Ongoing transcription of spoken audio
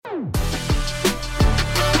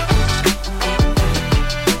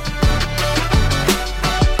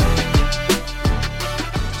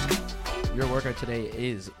today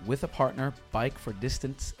is with a partner, bike for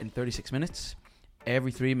distance in 36 minutes.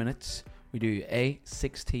 Every 3 minutes, we do A,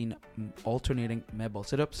 16 alternating med ball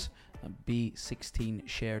sit-ups, and B, 16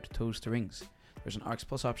 shared toes to rings. There's an Arcs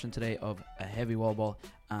Plus option today of a heavy wall ball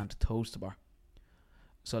and toes to bar.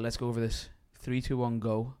 So let's go over this. 3, 2, 1,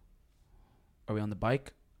 go. Are we on the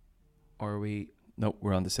bike? Or are we... No,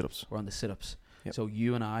 we're on the sit-ups. We're on the sit-ups. Yep. So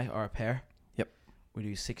you and I are a pair. Yep. We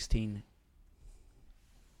do 16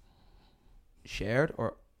 shared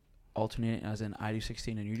or alternating, as in I do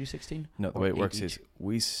 16 and you do 16? No, the way it works is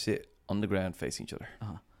we sit on the ground facing each other.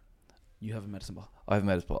 You have a medicine ball. I have a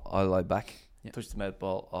med ball. I'll lie back, Yep. touch the med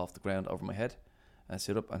ball off the ground over my head, and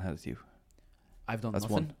sit up and hand it to you. I've done That's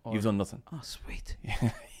nothing. one. You've done nothing. Oh, sweet.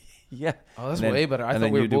 Yeah. Oh, that's And way then- better. I and thought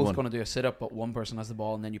then we you were do both one. going to do a sit-up, but one person has the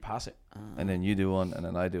ball and then you pass it. And then you do one, and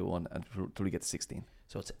then I do one, and till we get to 16.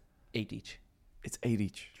 So it's 8 each. It's 8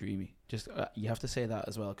 each. Dreamy. Just you have to say that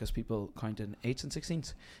as well, because people count in 8s and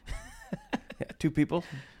 16s. Yeah, 2 people.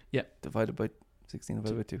 Yeah. Divided by 16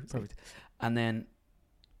 divided by 2. Perfect. And then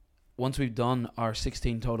once we've done our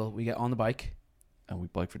 16 total, we get on the bike And we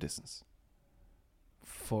bike for distance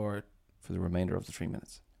for... for the remainder of the 3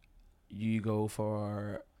 minutes. You go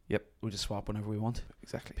for... Yep. We just swap whenever we want.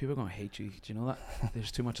 Exactly. People are going to hate you. Do you know that?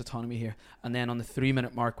 There's too much autonomy here. And then on the 3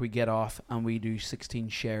 minute mark, we get off and we do 16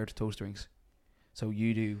 shared toast rings. So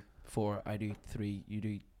you do 4, I do 3, you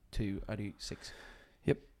do 2, I do 6.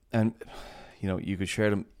 And, you know, you could share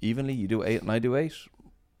them evenly. You do 8 and I do 8.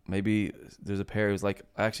 Maybe there's a pair who's like,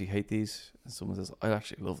 I actually hate these. And someone says, I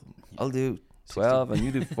actually love them. I'll do 12 and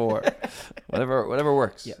you do 4. whatever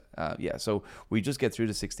works. Yeah. So we just get through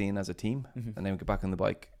to 16 as a team, Mm-hmm. and then we get back on the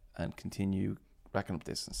bike and continue racking up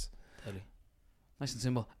distance. Totally. Nice and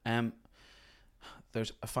simple.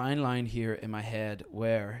 There's a fine line here in my head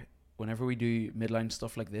where whenever we do midline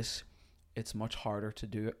stuff like this, it's much harder to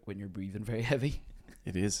do it when you're breathing very heavy.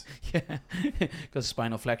 It is. Yeah, because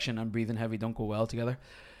spinal flexion and breathing heavy don't go well together.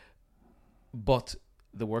 But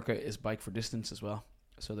the workout is bike for distance as well.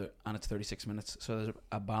 And it's 36 minutes. So there's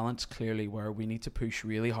a balance clearly where we need to push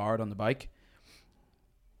really hard on the bike,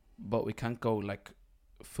 but we can't go like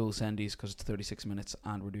full sendies because it's 36 minutes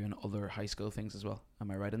and we're doing other high skill things as well. Am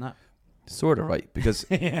I right in that? Sort of right, because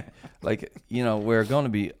Yeah. like, you know, we're going to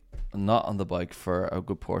be not on the bike for a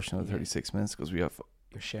good portion of the Yeah. 36 minutes because we have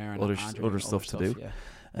You're sharing other and s- you're other doing stuff to do. Yeah.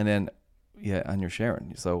 and then and you're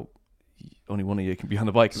sharing, so only one of you can be on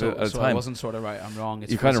the bike So at a I time. wasn't sort of right. I'm wrong.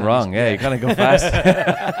 It's You're full kind of sendies. wrong. Yeah, you kind of go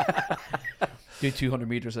fast. Do 200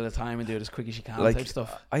 meters at a time and do it as quick as you can. Like, type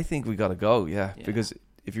stuff. I think we got to go. Yeah, Yeah. because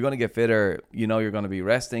if you're going to get fitter, you know, you're going to be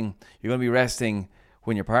resting. You're going to be resting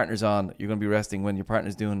when your partner's on. You're going to be resting when your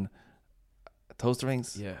partner's doing toaster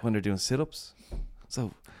rings. Yeah. When they're doing sit-ups.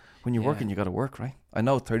 So when you're Yeah. working, you got to work, right? I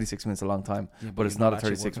know 36 minutes is a long time, Yeah, but it's you're not a actually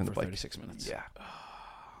 36 working minute for bike. 36 minutes. Yeah.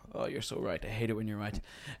 Oh, you're so right. I hate it when you're right.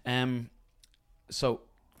 So,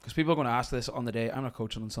 because people are going to ask this on the day. I'm not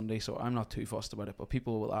coaching on Sunday, so I'm not too fussed about it. But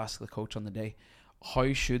people will ask the coach on the day,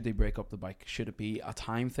 how should they break up the bike? Should it be a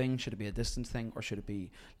time thing? Should it be a distance thing? Or should it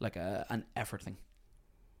be like an effort thing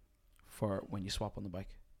for when you swap on the bike?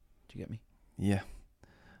 Do you get me? Yeah.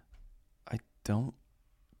 I don't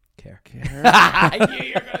Care. care. I knew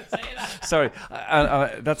you were going to say that. Sorry,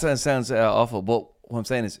 that sounds awful. But what I'm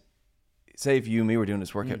saying is, say if you and me were doing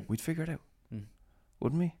this workout, we'd figure it out,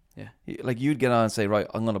 wouldn't we? Yeah. Like you'd get on and say, right,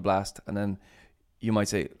 I'm going to blast, and then you might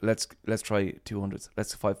say, let's try 200s,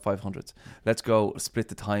 let's 500s, let's go split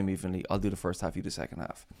the time evenly. I'll do the first half, you do the second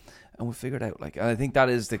half, and we'll figure it out. Like, and I think that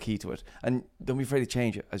is the key to it. And don't be afraid to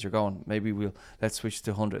change it as you're going. Maybe let's switch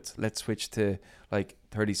to hundreds. Let's switch to like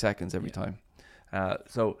 30 seconds every time.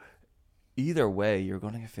 So either way, you're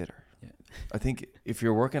going to get fitter. Yeah. I think if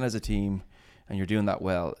you're working as a team and you're doing that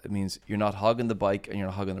well, it means you're not hogging the bike and you're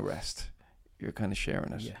not hogging the rest. You're kind of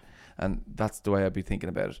sharing it. Yeah. And that's the way I'd be thinking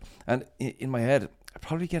about it. And in my head, I'd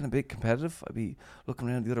probably get a bit competitive. I'd be looking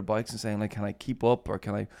around the other bikes and saying, like, can I keep up, or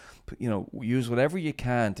can I, use whatever you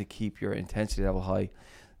can to keep your intensity level high.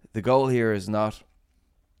 The goal here is not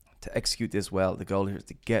to execute this well. The goal here is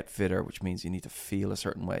to get fitter, which means you need to feel a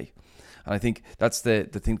certain way. And I think that's the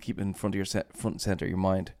thing to keep in front of your front and center of your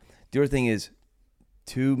mind. The other thing is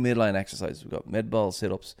 2 midline exercises. We've got med ball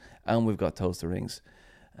sit-ups and we've got toes to rings.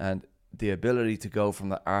 And the ability to go from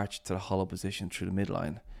the arch to the hollow position through the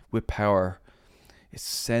midline with power is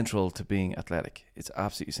central to being athletic. It's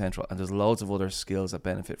absolutely central. And there's loads of other skills that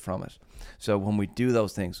benefit from it. So when we do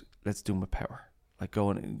those things, let's do them with power. Like go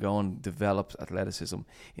and develop athleticism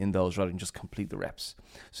in those rather than just complete the reps.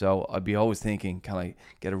 So I'd be always thinking, can I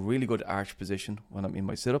get a really good arch position when I'm in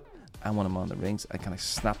my sit-up and when I'm on the rings, and can I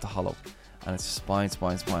snap the hollow? And it's spine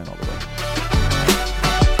all the way.